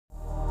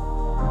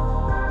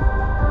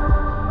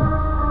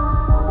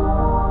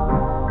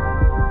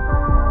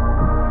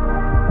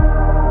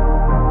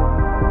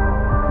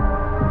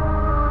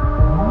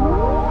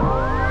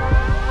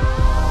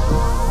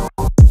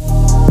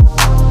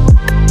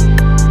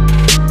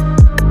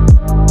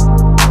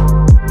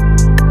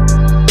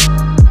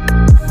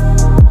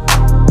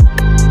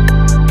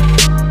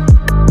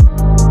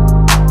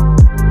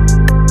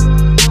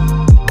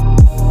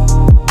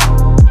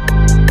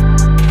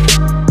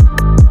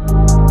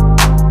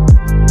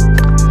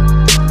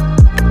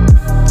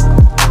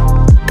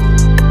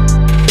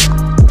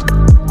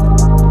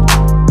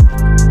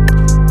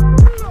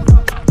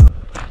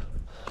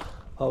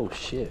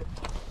shit.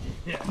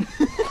 Yeah.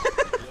 Yeah,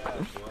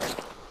 boy.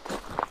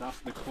 That's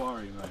the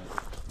quarry, mate.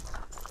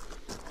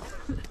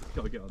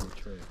 Gotta get on the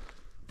tree.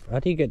 How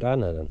do you get down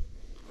there then?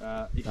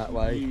 That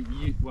way.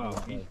 You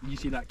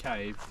see that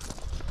cave?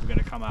 We're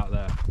gonna come out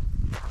there.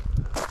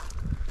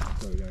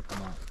 That's where we're gonna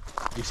come out.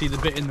 You see the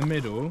bit in the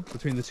middle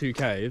between the two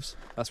caves?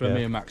 That's where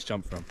me and Max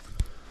jumped from.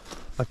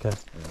 Okay.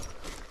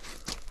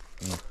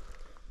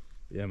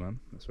 Yeah, man.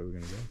 That's where we're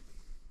gonna go.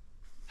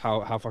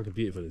 How fucking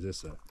beautiful is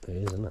this though? It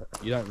is, isn't it?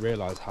 You don't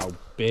realise how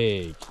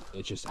big,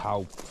 it's just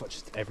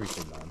just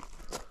everything, man.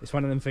 It's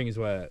one of them things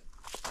where,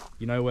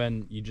 you know,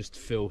 when you just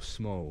feel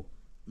small,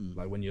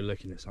 like when you're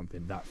looking at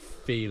something, that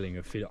feeling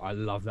of I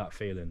love that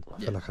feeling.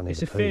 I feel like I need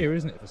It's a fear,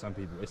 isn't it, for some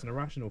people? It's an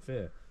irrational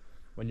fear.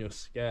 When you're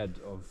scared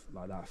of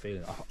like that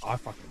feeling, I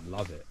fucking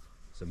love it.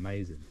 It's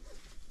amazing.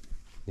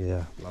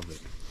 Yeah. Love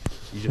it.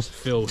 You just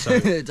feel so...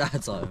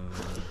 Dad's like...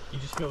 You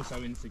just feel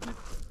so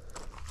insignificant.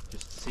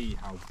 Just see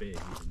how big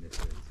even this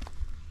is.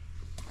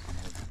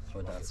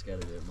 My dad's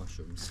scared of it,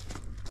 mushrooms.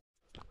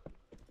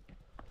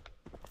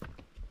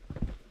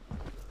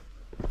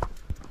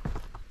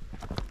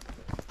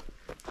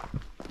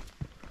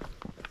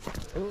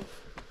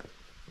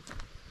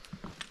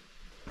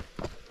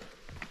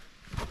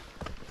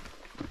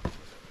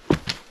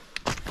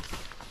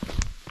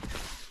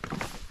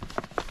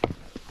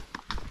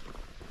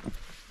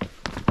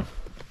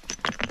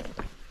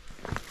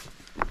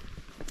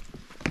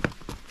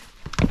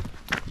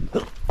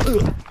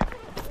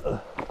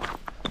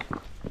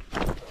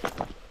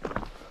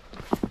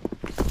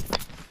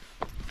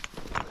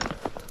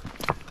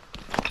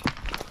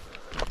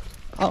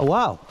 Oh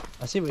wow,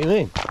 I see what you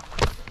mean.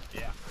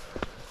 Yeah.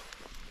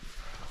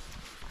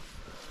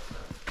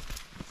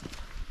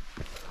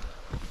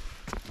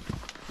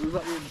 It was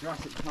like we were in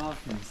Jurassic Park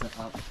and set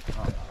up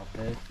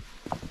here.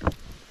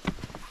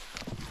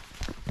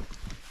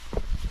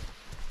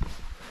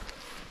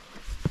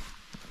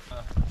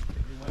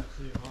 You went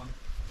to on.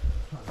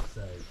 I'd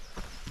say.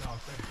 No, I'm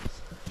serious.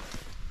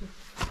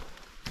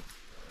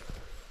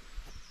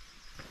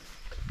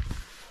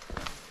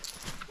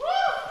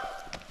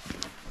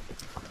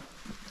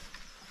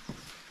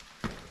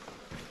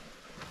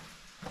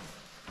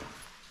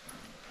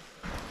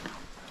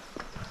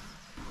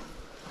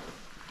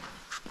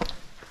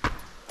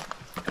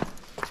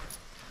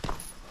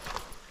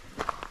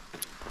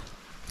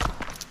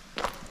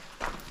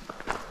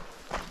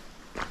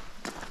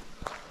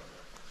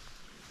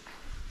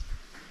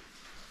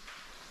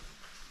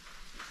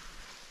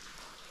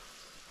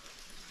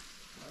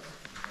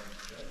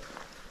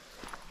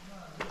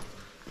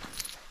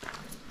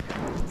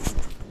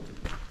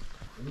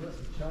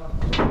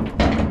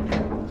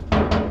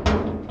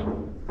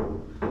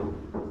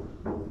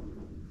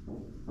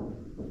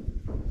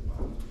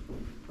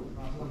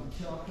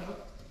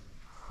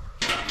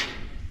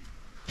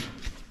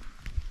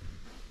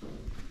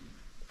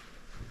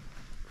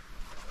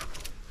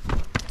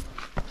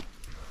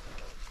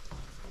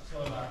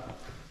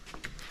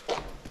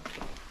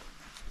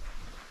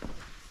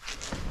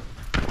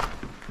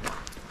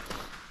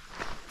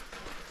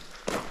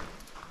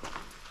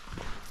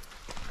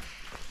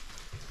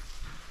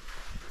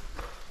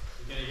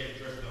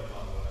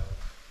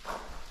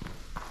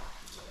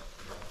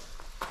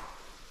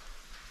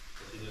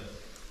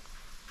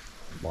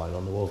 Mine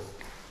on the wall.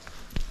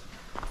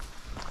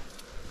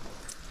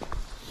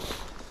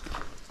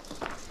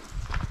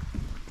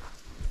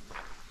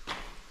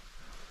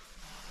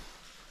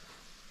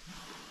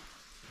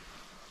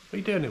 Are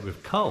you doing it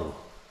with coal?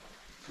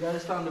 Yeah, I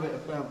just found a bit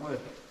of burnt wood.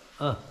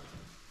 Ah.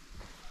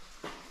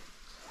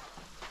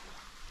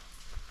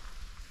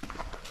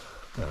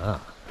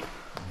 Ah.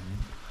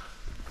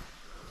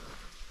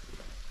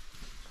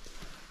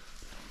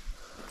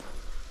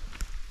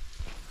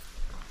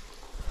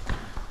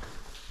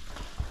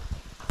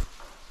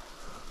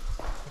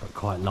 Not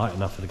quite light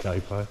enough for the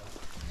GoPro.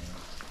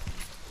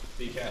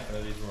 Be careful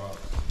of these rocks.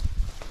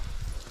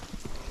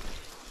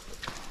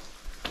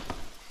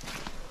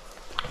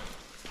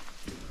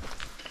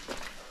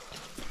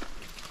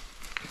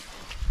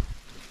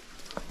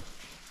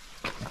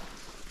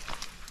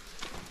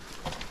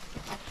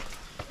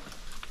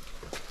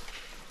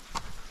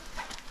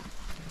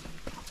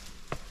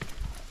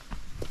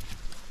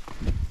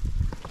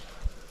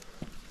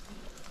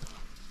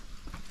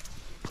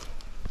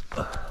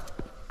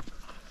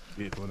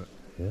 Beautiful, isn't it?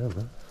 Yeah,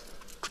 man.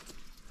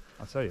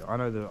 I'll tell you, I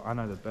know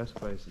the best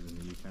places in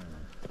the UK, man.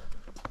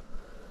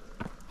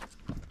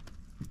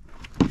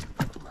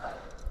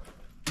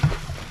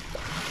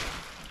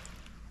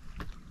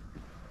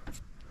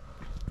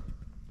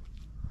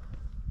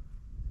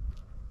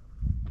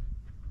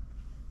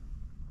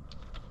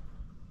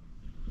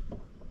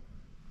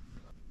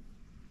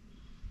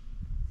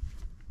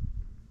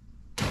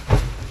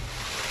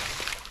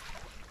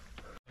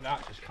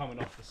 That's just coming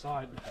off the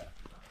side there.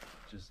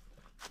 Just,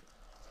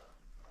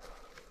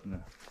 no.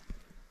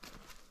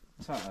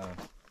 It's like kind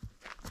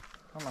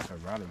of like a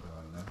rally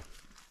guy, you know?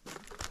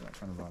 That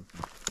kind of vibe.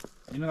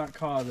 You know that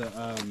car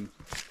that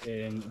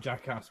in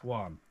Jackass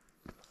 1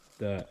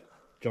 that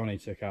Johnny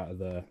took out of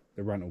the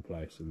rental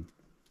place and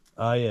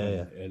Oh yeah,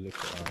 yeah. It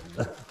looks like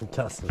that. It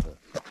does, doesn't it?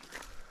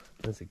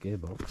 There's a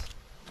gearbox.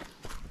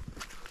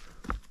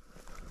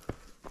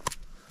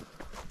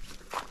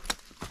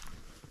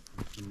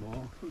 Some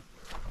more.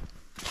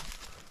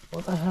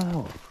 What the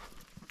hell?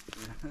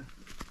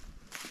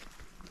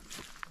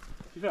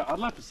 I'd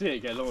love to see it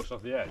get launched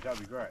off the edge. That'd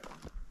be great.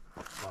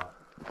 But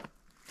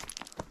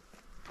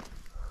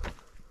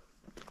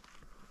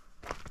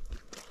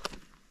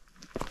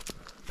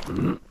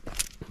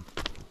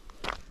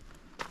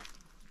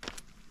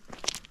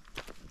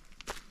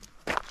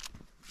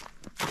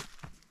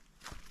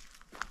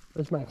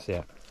Where's Maxie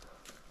at?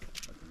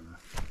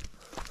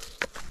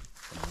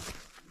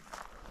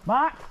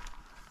 Max,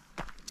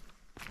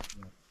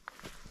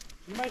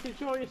 you making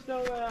sure you're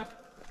still there?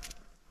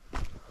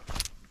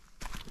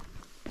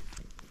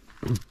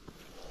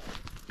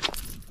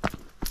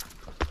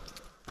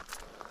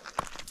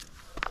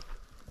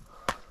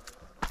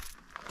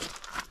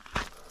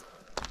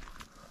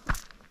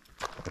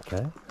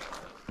 Okay.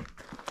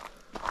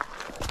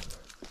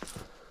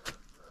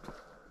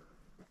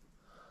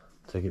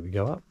 Take it, we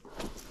go up.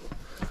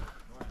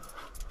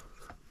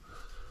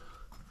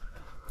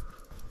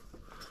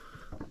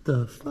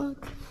 The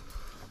fuck?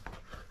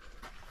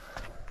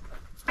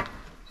 I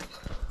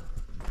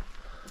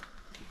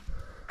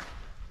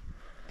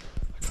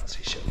can't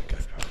see shit on the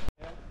GoPro.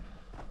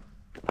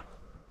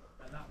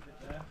 And that bit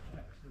there,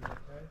 next to the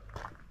cave.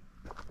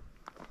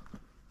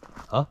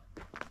 Huh?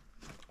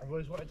 I've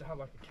always wanted to have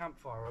like a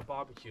campfire or a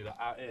barbecue like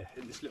out here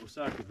in this little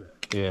circle bit.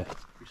 Yeah. It'd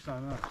be so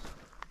nice.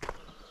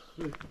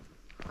 Look,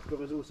 but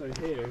there's also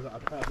here like a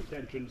perfect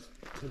entrance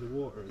to the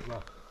water as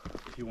well,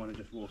 if you want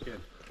to just walk in.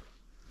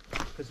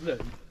 Because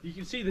look, you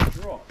can see the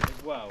drop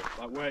as well,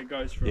 like where it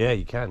goes from Yeah,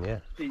 you can, yeah.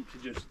 deep to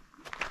just,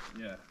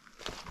 yeah,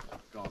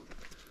 gone.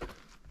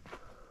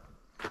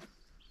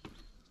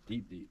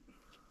 Deep, deep.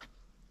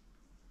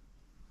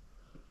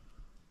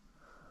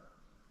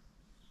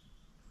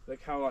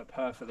 Look how like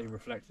perfectly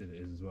reflected it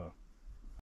is as well.